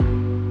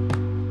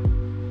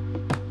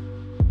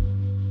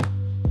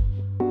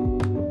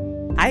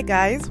Hi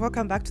guys,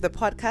 welcome back to the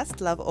podcast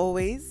Love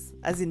Always.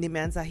 As in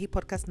nimeanza hii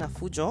podcast na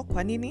fujo.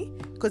 Kwa nini?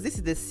 Because this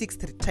is the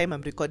 6th time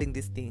I'm recording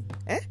this thing.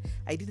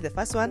 I did the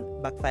first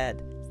one,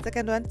 backfired.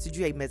 Second one,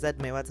 sijui I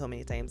measured my words how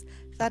many times.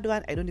 Third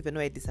one, I don't even know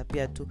where it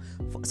disappeared to.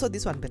 So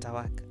this one better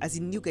work. As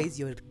in you guys,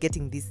 you're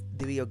getting this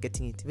the way you're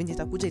getting it. Venye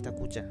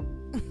itakuja.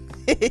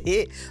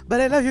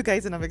 But I love you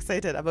guys and I'm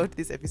excited about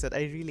this episode.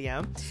 I really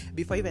am.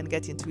 Before I even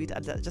get into it,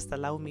 just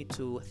allow me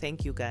to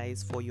thank you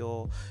guys for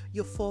your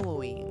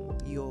following.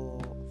 You're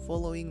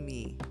following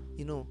me.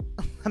 You know,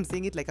 I'm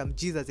saying it like I'm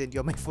Jesus and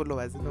you're my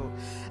followers. No,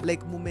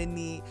 like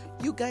Mumeni,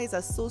 you guys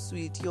are so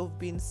sweet. You've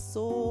been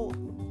so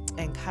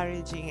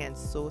encouraging and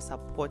so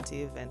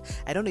supportive. And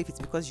I don't know if it's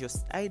because you're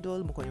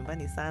idol, muko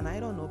nyumbani sana. I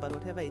don't know, but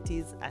whatever it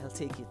is, I'll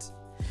take it.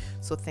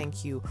 So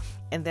thank you.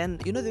 And then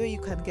you know the way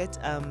you can get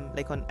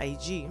like on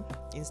IG,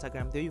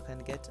 Instagram, there you can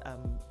get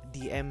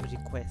DM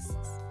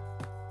requests.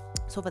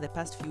 So for the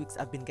past few weeks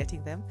I've been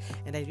getting them,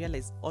 and I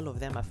realized all of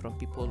them are from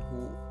people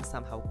who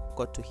somehow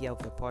got to hear of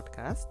the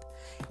podcast,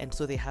 and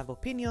so they have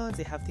opinions,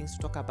 they have things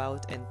to talk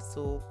about, and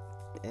so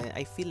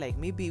I feel like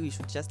maybe we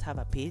should just have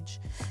a page,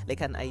 like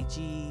an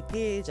IG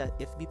page, a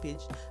FB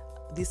page,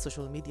 these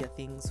social media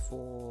things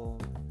for,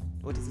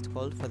 what is it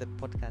called, for the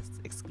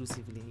podcast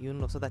exclusively, you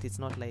know, so that it's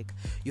not like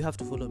you have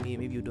to follow me,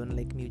 maybe you don't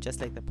like me, you just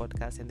like the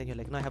podcast, and then you're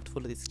like, no, I have to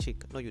follow this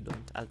chick. No, you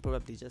don't. I'll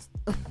probably just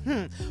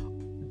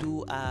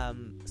do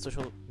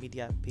social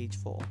media page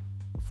for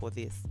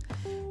this.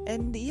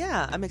 And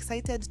yeah, I'm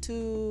excited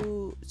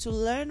to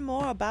learn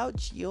more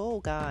about you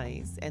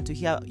guys and to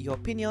hear your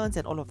opinions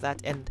and all of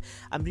that, and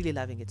I'm really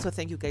loving it. So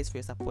thank you guys for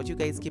your support. You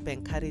guys keep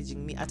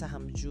encouraging me. Ata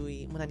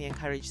hamjui munani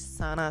encourage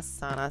sana.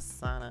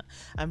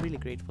 I'm really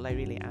grateful. I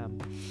really am.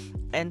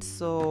 And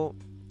so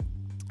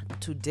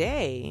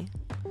today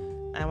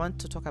I want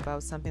to talk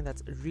about something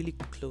that's really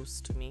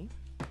close to me,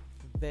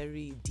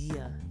 very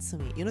dear to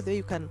me. You know, the way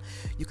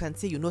you can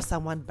say you know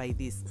someone by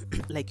this.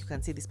 Like you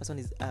can say this person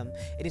is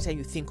anytime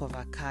you think of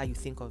a car, you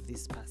think of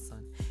this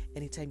person.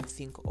 Anytime you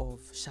think of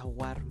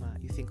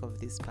shawarma, you think of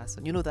this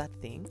person. You know that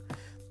thing.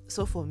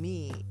 So for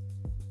me,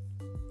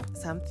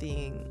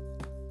 something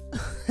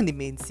they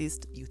may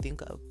insist you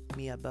think of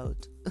me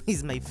about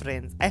is my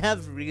friends. I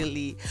have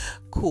really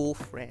cool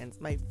friends.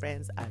 My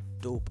friends are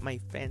dope. My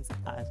friends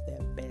are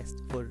the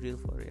best, for real.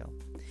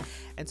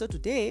 And so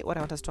today, what I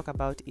want us to talk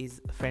about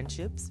is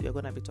friendships. We're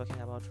going to be talking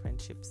about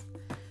friendships.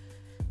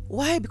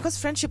 Why? Because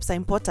friendships are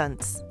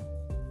important.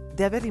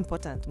 They're very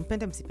important.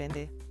 Mpende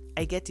msipende.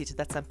 I get it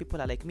that some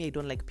people are like me. I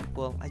don't like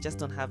people. I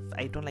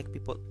don't like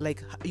people.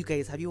 Like, you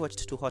guys, have you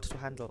watched Too Hot to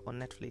Handle on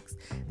Netflix?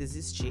 There's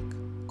this chick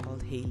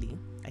called Hailey.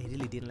 I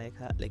really didn't like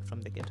her, like, from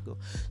the get-go.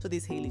 So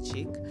this Hailey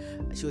chick,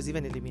 she was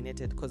even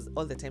eliminated because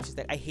all the time she's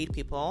like, I hate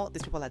people.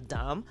 These people are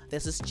dumb. They're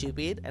so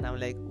stupid. And I'm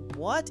like,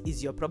 what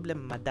is your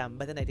problem, madam?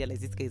 But then I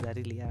realized these guys are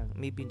really young.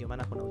 Maybe ndio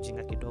maana kuna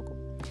ujinga kidogo.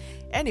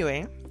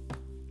 Anyway,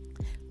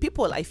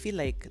 people, I feel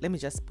like, let me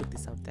just put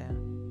this out there.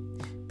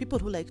 People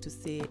who like to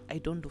say, I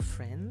don't do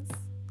friends,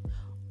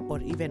 or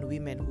even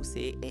women who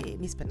say, hey,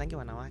 mi sipendangi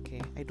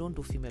wanawake, I don't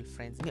do female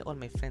friends, me all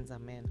my friends are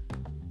men.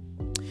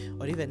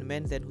 Or even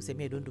men then who say,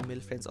 me I don't do male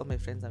friends, all my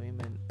friends are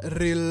women.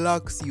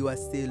 Relax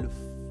yourself.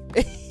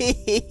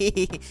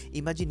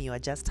 Imagine you are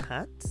just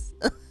hurt.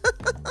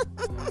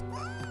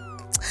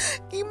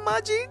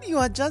 Imagine you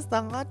are just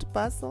a hurt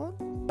person,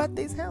 but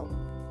there's help.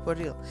 For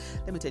real.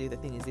 Let me tell you, the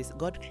thing is this: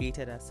 God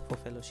created us for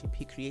fellowship.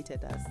 He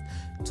created us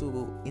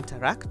to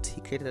interact. He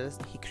created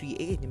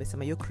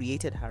you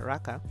created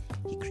haraka.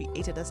 He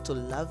created us to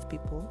love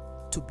people,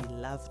 to be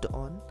loved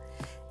on.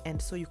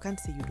 And so you can't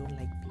say you don't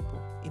like people.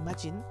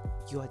 Imagine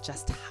you are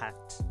just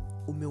hurt.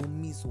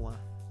 Umeumizwa.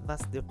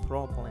 That's the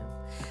problem.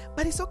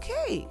 But it's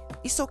okay.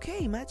 It's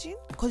okay, imagine.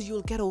 Because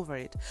you'll get over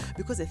it.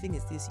 Because the thing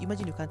is this: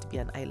 imagine you can't be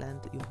an island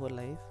your whole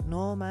life.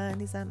 No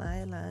man is an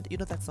island. You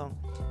know that song?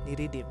 Ni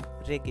rhythm,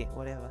 reggae,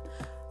 whatever.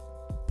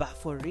 But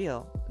for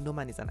real, no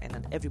man is an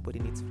island. Everybody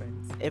needs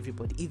friends.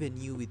 Everybody. Even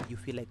you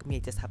feel like me, I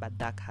just have a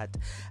dark heart.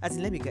 As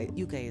in, let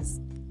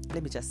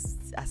me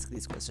just ask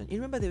this question. You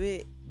remember the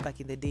way back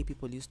in the day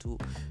people used to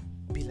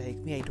be like,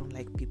 me, I don't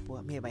like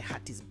people. Me, my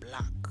heart is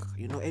black.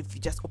 You know, if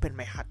you just open,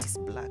 my heart is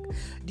black.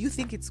 Do you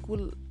think it's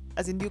cool?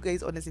 As in, you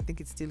guys honestly think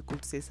it's still cool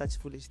to say such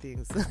foolish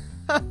things?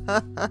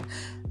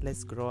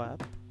 Let's grow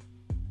up.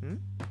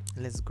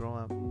 Let's grow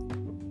up.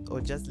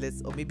 Or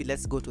maybe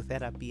let's go to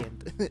therapy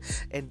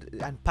and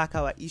unpack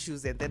our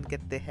issues and then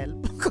get the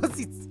help, because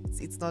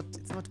it's not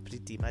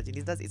pretty. Imagine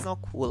it's not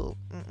cool.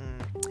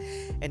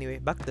 Anyway,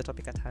 back to the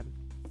topic at hand.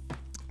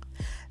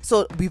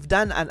 So we've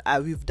done an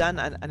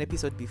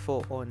episode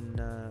before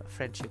on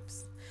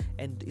friendships,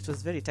 and it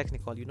was very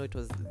technical. You know, it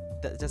was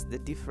just the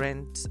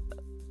different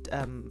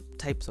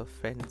types of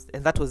friends,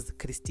 and that was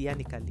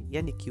Christianically.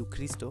 Yani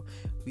Christo,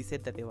 we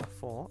said that there were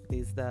 4.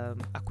 There's the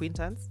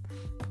acquaintance,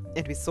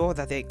 and we saw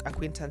that the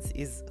acquaintance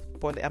is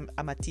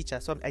I'm a teacher,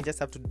 so I just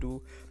have to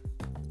do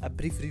a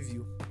brief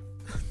review.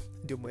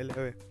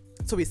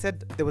 So we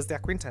said there was the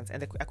acquaintance,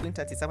 and the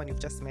acquaintance is someone you've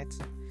just met.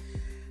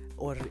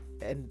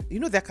 and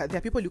there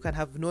are people you can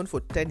have known for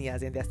 10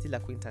 years and they're still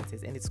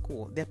acquaintances, and it's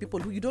cool. There are people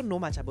who you don't know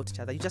much about each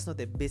other, you just know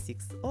the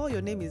basics. Oh,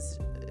 your name is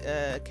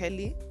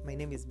Kelly, my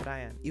name is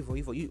Brian.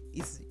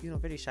 It's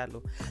very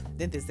shallow.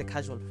 Then there's the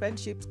casual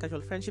friendships.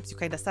 You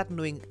kind of start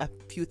knowing a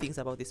few things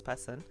about this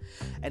person.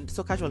 And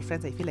so casual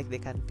friends, I feel like they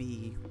can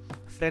be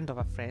friend of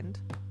a friend.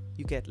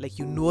 You get like,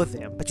 you know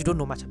them but you don't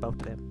know much about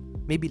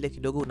them. Maybe like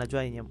kidogo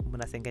unajua yenye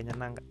mnasengenya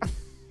nanga.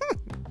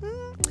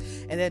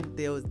 And then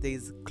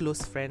there's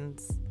close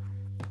friends,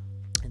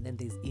 and then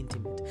there's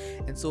intimate.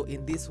 And so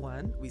in this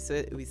one, we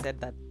said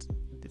that,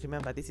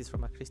 remember, this is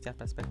from a Christian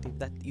perspective,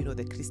 that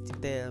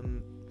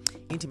the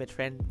intimate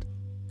friend,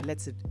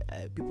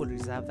 people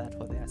reserve that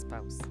for their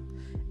spouse.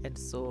 And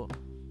so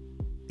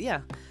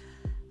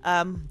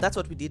that's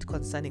what we did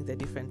concerning the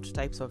different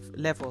types of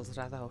levels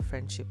rather of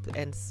friendship.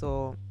 And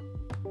so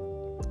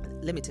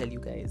let me tell you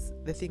guys,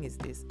 the thing is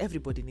this: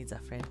 everybody needs a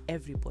friend.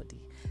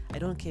 Everybody. I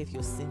don't care if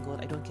you're single,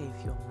 I don't care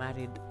if you're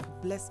married.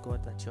 Bless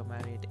God that you're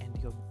married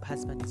and your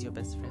husband is your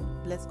best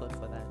friend. Bless God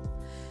for that.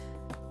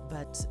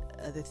 But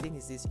the thing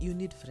is this: you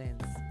need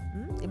friends.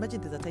 Imagine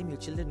there's a time your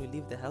children will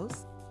leave the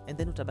house and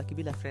then utabaki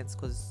bila friends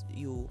because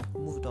you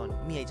moved on.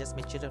 Me, I just,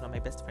 my children are my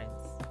best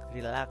friends.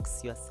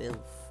 Relax yourself.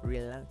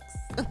 Relax.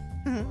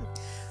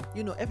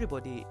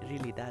 Everybody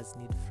really does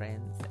need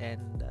friends,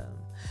 and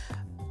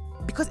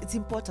because it's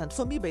important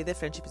for me. By the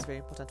friendship is very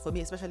important for me,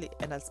 especially,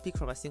 and I'll speak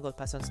from a single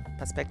person's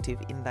perspective,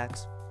 in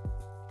that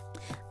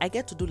I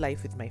get to do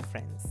life with my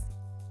friends.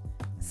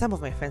 Some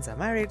of my friends are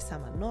married,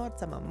 some are not,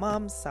 some are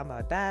moms, some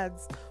are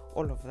dads,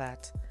 all of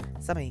that.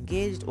 Some are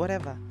engaged,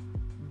 whatever.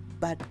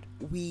 But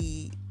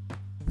we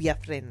are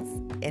friends,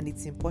 and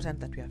it's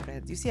important that we are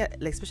friends. You see,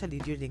 like, especially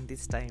during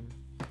this time,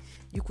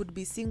 you could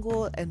be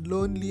single and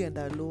lonely and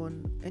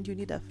alone, and you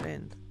need a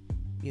friend.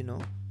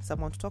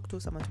 Someone to talk to,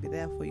 someone to be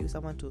there for you,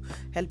 someone to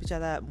help each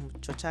other,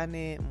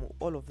 chochane,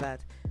 all of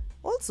that.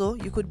 Also,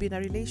 you could be in a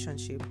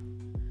relationship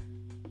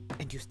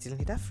and you still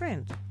need a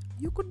friend.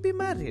 You could be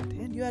married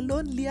and you are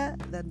lonelier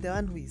than the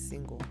one who is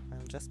single.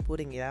 I'm just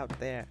putting it out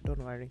there.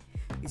 Don't worry.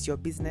 It's your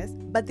business.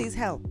 But there's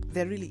help.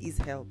 There really is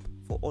help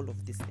for all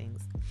of these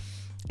things.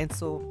 And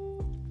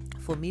so,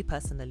 for me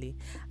personally,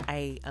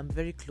 I am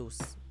very close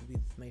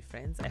with my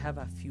friends. I have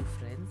a few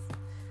friends.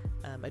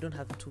 I don't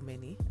have too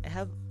many. I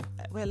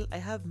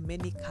have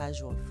many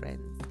casual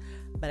friends,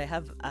 but I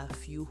have a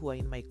few who are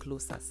in my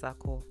closer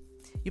circle.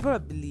 You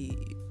probably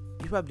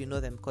know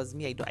them, because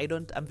me,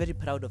 I'm very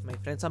proud of my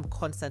friends, so I'm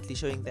constantly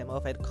showing them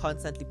off and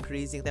constantly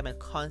praising them and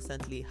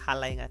constantly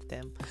hollering at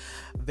them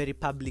very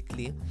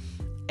publicly.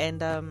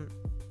 And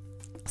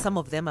some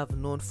of them I've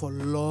known for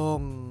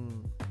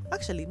long.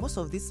 Actually, most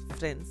of these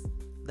friends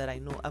that I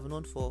know, I've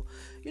known for,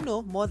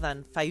 more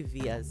than 5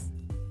 years,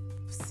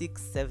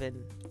 6,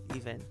 7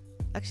 even.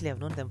 Actually, I've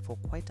known them for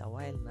quite a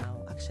while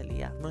now.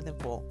 Actually, I've known them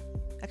for,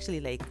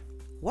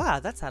 wow,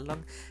 that's a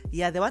long.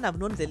 The one I've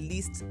known the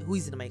least, who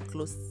is in my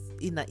close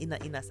inner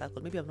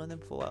circle, maybe I've known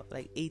them for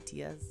 8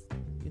 years,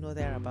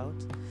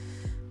 thereabout.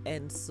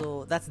 And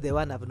so that's the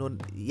one I've known,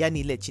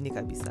 yani ile chini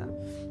kabisa.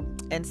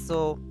 And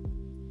so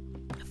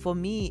for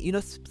me,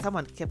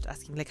 someone kept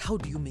asking, how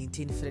do you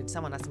maintain friends?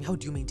 Someone asked me, how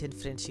do you maintain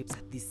friendships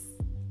at this,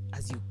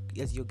 as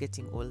you're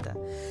getting older?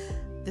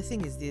 The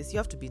thing is this: you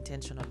have to be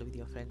intentional with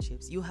your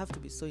friendships. You have to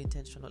be so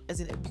intentional,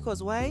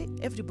 because why?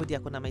 Everybody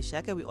akona maisha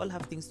yake. We all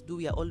have things to do.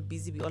 We are all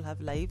busy. We all have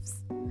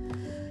lives,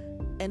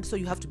 and so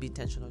you have to be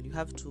intentional. You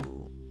have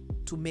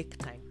to make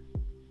time.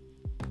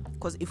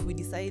 Because if we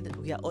decide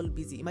we are all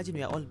busy, imagine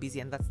we are all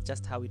busy, and that's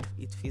just how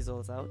it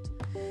fizzles out.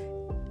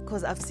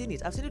 Because I've seen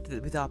it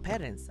with our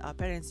parents. Our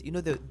parents,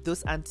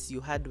 those aunts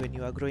you had when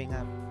you were growing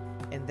up,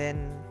 and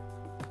then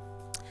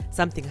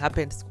something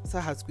happened. So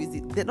how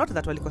squeezy? Not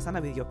that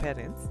walikosana with your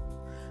parents,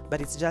 but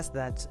it's just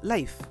that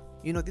life,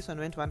 this one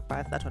went one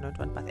path, that one went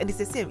one path, and it's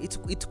the same.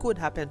 It could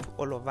happen to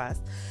all of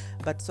us.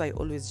 But so I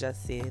always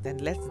just say, then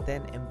let's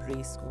then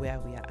embrace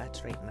where we are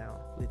at right now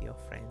with your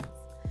friends.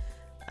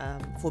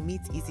 For me,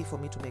 it's easy for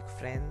me to make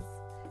friends,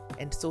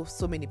 and so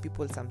many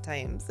people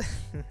sometimes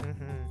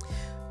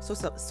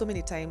so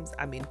many times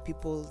I'm in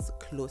people's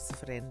close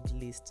friend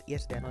list,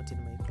 yet they're not in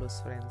my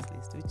close friends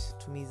list,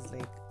 which to me is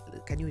like,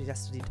 can you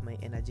just read my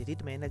energy,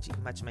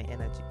 match my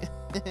energy?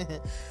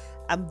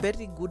 I'm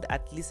very good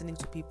at listening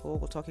to people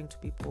or talking to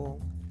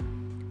people,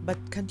 but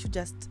can't you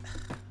just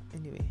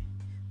anyway,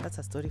 that's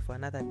a story for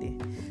another day.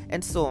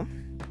 And so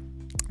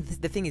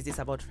the thing is this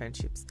about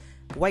friendships,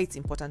 why it's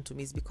important to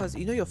me is because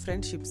your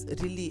friendships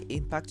really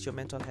impact your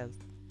mental health.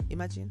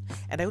 Imagine,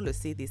 and I always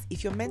say this,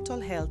 if your mental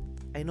health,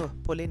 I know,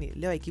 Poleni,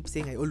 Leo, I keep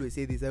saying I always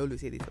say this,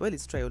 well,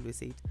 it's true, I always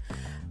say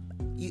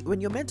it.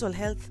 When your mental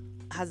health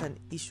has an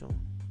issue,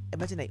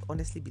 imagine, I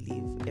honestly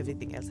believe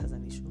everything else has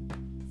an issue.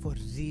 For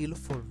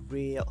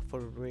real.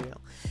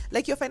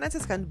 Like, your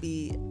finances can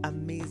be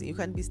amazing. You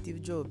can be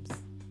Steve Jobs,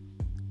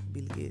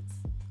 Bill Gates,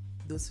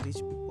 those rich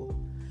people.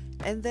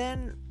 And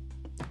then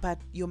but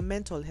your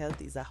mental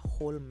health is a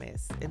whole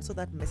mess, and so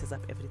that messes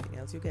up everything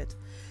else you get.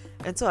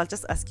 And so I'll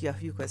just ask you a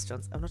few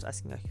questions. I'm not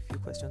asking a few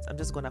questions, I'm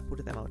just gonna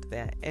put them out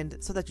there, and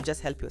so that you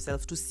just help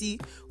yourself to see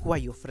who are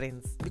your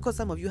friends, because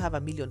some of you have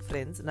a million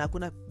friends na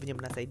hakuna venye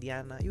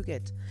mnasaidiana, you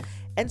get.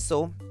 And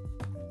so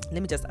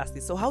let me just ask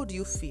this. So how do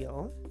you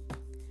feel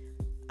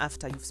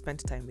after you've spent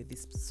time with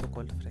these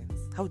so-called friends?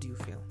 How do you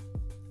feel?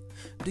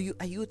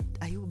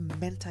 Are you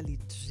mentally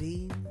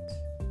drained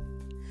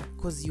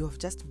because you have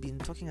just been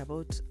talking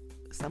about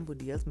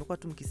somebody else? Mmekuwa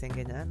tu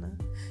mkisengenyana.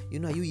 You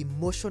know, are you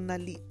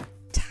emotionally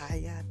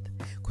tired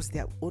because they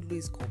are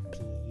always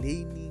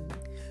complaining?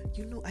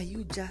 You know, are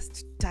you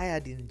just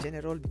tired in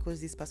general because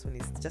this person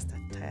is just a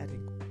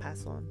tiring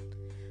person?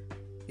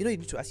 You know, you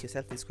need to ask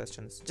yourself these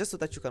questions just so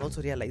that you can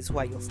also realize who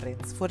are your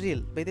friends. For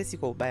real, by the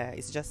sake of Baya,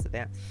 it's just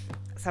there.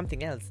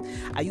 Something else.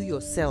 Are you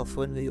yourself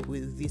when you're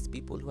with these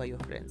people who are your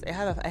friends? I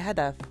had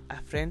a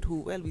friend who,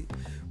 well,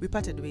 we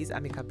parted ways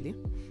amicably,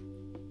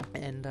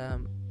 and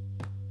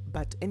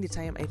but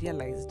anytime I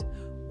realized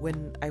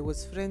when I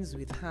was friends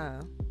with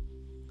her,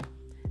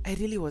 I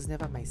really was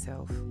never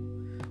myself.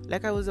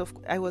 Like I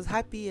was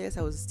happy, yes,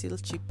 I was still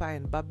cheaper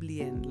and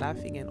bubbly and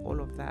laughing and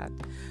all of that,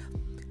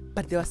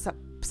 but there was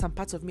some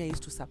parts of me I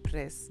used to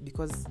suppress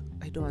because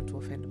I don't want to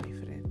offend my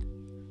friend.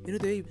 You know,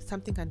 the way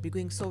something can be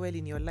going so well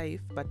in your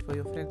life, but for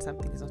your friend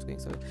something is not going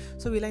so well.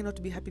 So will I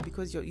not be happy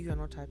because you're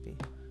not happy?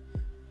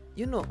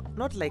 You know,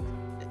 not like,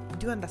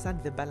 do you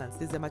understand the balance?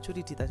 There's a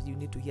maturity that you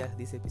need to hear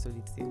this episode,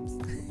 it seems.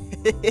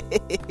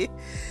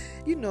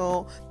 You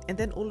know, and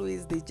then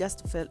always they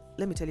just felt,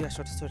 let me tell you a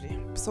short story.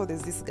 So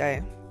there's this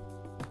guy,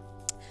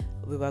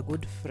 we were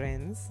good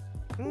friends.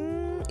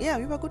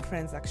 We were good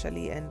friends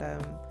actually, and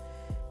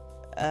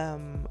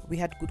we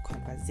had good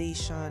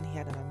conversation. He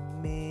had an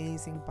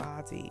amazing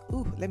body.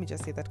 Let me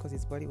just say that because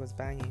his body was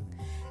banging,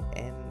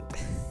 and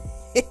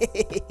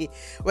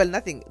well,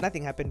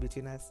 nothing happened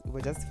between us. We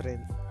were just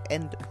friends.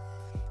 And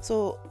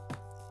so,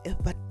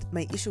 but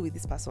my issue with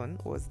this person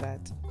was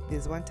that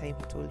there's one time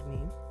he told me,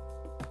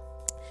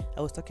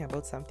 I was talking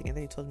about something, and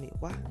then he told me,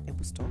 "Wow,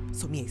 Ebu, stop."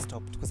 So me, I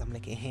stopped because I'm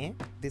like,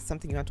 there's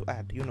something you want to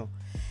add, you know.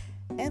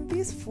 And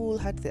this fool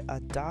had the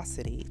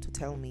audacity to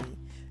tell me,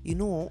 you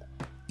know,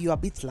 you're a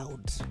bit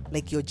loud.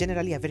 Like, you're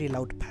generally a very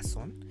loud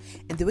person,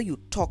 and the way you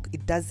talk,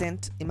 it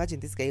doesn't. Imagine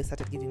this guy who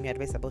started giving me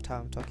advice about how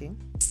I'm talking.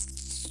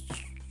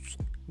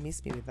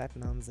 Miss me with that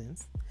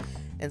nonsense.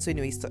 And so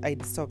anyway, I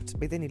stopped,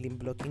 but then he'll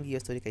blocking your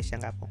story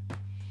kaishangapo.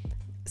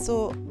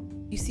 So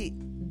you see,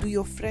 do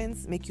your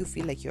friends make you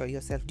feel like you're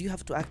yourself? Do you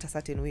have to act a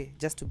certain way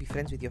just to be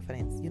friends with your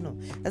friends? You know,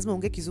 lazima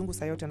unge kizungu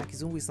sayote na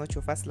kizungu is not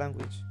your first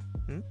language.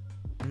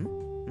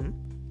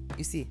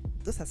 You see,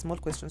 those are small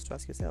questions to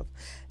ask yourself.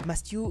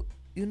 Must you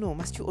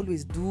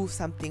always do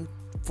something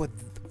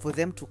for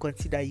them to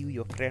consider you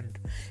your friend?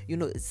 You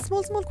know,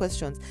 small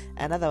questions.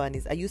 Another one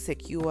is, are you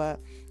secure,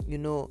 you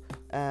know,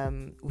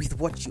 with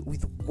what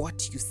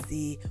you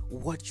say,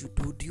 what you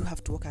do? Do you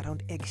have to walk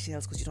around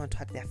eggshells because you don't want to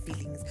hurt their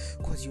feelings,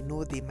 because you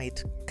know they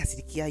might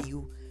kasirikia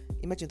you?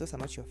 Imagine those are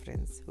not your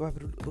friends.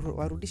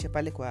 Warudishe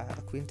pale kwa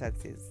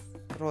acquaintances.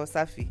 Roho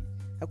safi.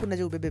 Hakuna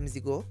je ubebe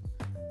mzigo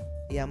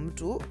ya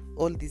mtu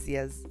all these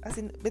years. As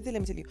in, but let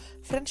me tell you,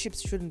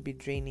 friendships shouldn't be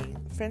draining.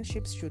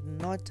 Friendships should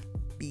not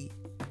be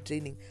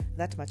draining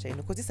that much, I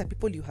know, because these are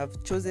people you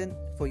have chosen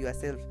for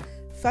yourself.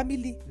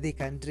 Family, they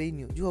can drain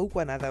you. You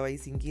are na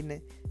otherwise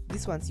ingine.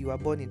 These ones, you are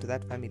born into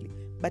that family.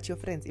 But your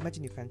friends,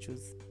 imagine you can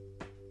choose.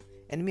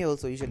 And me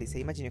also usually say,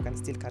 imagine you can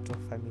still cut off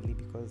family,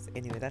 because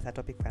anyway, that's a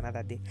topic for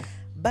another day.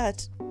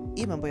 But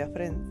remember your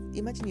friends.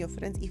 Imagine your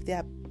friends, if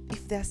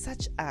they are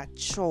such a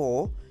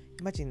chore.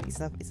 Imagine it's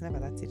never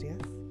that serious.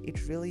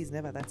 It really is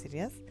never that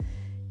serious.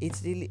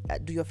 It's really,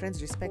 do your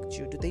friends respect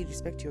you? Do they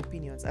respect your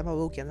opinions? They're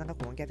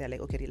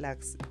like, okay,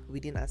 relax, we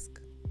didn't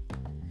ask.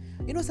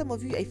 You know, some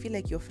of you, I feel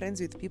like you're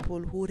friends with people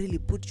who really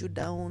put you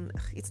down.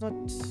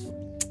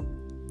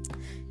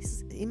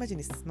 Imagine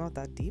it's not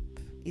that deep.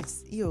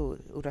 It's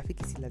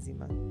urafiki si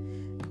lazima.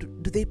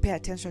 Do they pay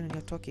attention when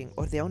you're talking,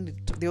 or they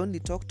only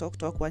talk,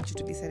 want you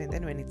to listen, and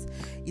then when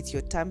it's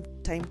your time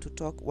to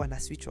talk, wanna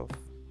switch off?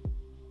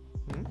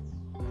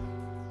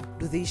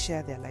 Do they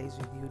share their lives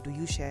with you? Do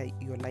you share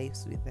your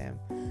lives with them?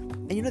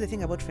 And you know, the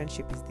thing about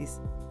friendship is this.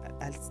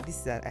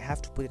 I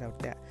have to put it out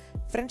there.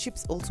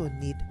 Friendships also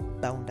need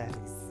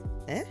boundaries.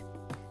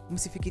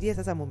 Msifikirie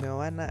sasa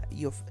mumeoana.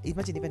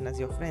 Imagine even as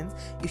your friends,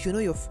 if you know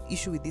your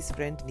issue with this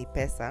friend ni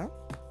pesa,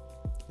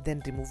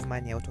 then remove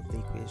money out of the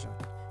equation.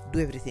 Do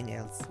everything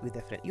else with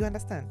the friend. You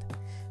understand?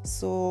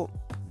 So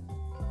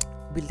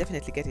we'll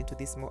definitely get into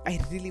this more. I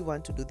really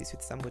want to do this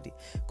with somebody,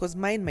 because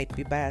mine might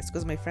be biased,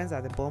 because my friends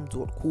are the bombs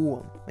or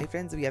cool. My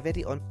friends, we are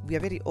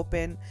very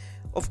open.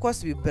 Of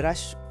course, we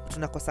brush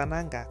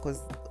tunakosananga,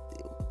 because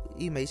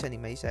maisha ni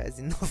maisha, as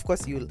in, of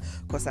course you'll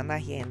kosana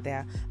here and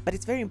there, but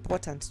it's very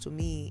important to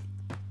me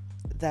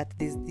that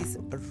there's this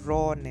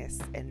rawness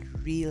and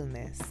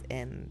realness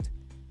and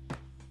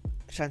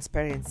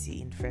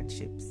transparency in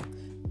friendships.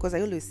 Because I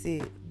always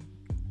say,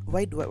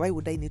 why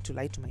would I need to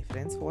lie to my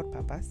friends? For what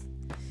purpose?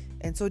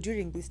 And so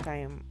during this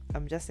time,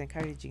 I'm just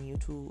encouraging you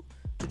to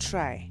to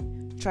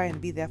try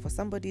and be there for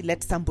somebody.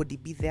 Let somebody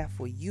be there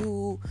for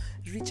you.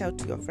 Reach out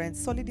to your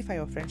friends, solidify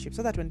your friendship,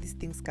 so that when these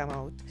things come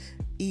out,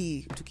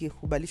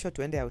 tukikubalishwa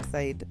tuende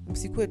outside,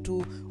 msikue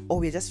tu, oh,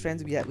 we're just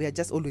friends, we are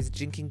just always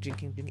drinking.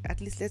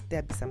 At least let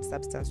there be some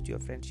substance to your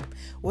friendship.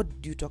 What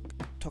do you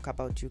talk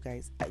about, you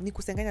guys? Ni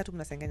kusenganya tu,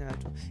 mnasenganya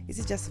tu. Is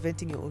it just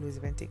venting? You're always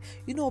venting.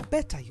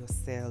 Better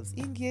yourselves.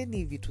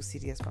 Ingieni vitu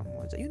serious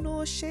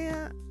pamoja.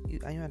 Share.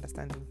 Are you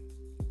understanding?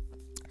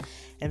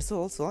 And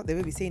so also, the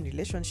way we say in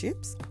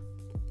relationships,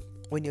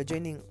 when you're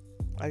joining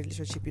a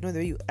relationship, the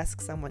way you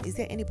ask someone, is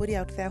there anybody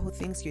out there who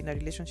thinks you're in a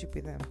relationship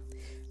with them?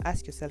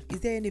 Ask yourself, is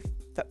there any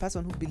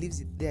person who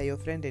believes they are your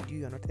friend and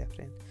you are not their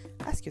friend?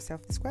 Ask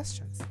yourself these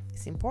questions.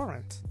 It's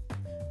important,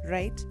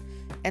 right?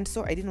 And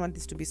so I didn't want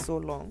this to be so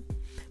long.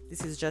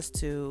 This is just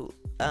to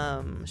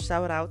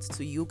shout out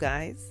to you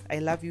guys. I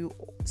love you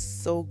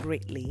so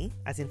greatly.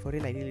 As in, for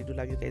real, I really do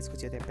love you guys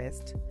because you're the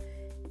best.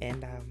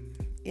 And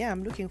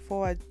I'm looking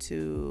forward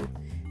to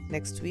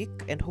next week,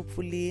 and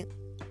hopefully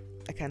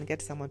I can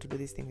get someone to do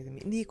this thing with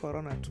me. Ni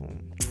corona too.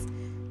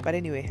 But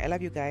anyway, I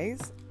love you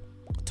guys.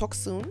 Talk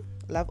soon.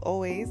 Love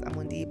always.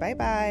 Amundi.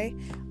 Bye-bye.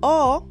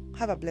 Oh,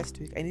 have a blessed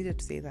week. I needed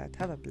to say that.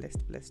 Have a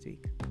blessed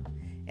week.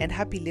 And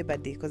happy Labor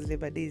Day, because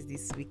Labor Day is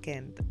this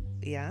weekend.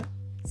 Yeah?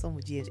 So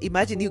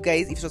imagine, you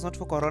guys, if it was not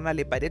for corona,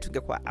 Labor Day to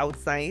go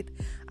outside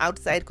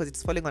because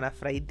it's falling on a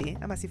Friday.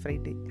 I must see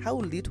Friday. How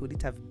would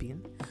it have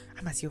been?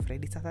 I must see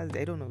Friday,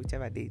 Saturday. I don't know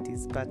whichever day it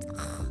is, but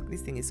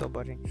this thing is so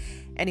boring.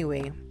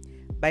 Anyway,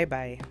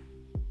 bye-bye.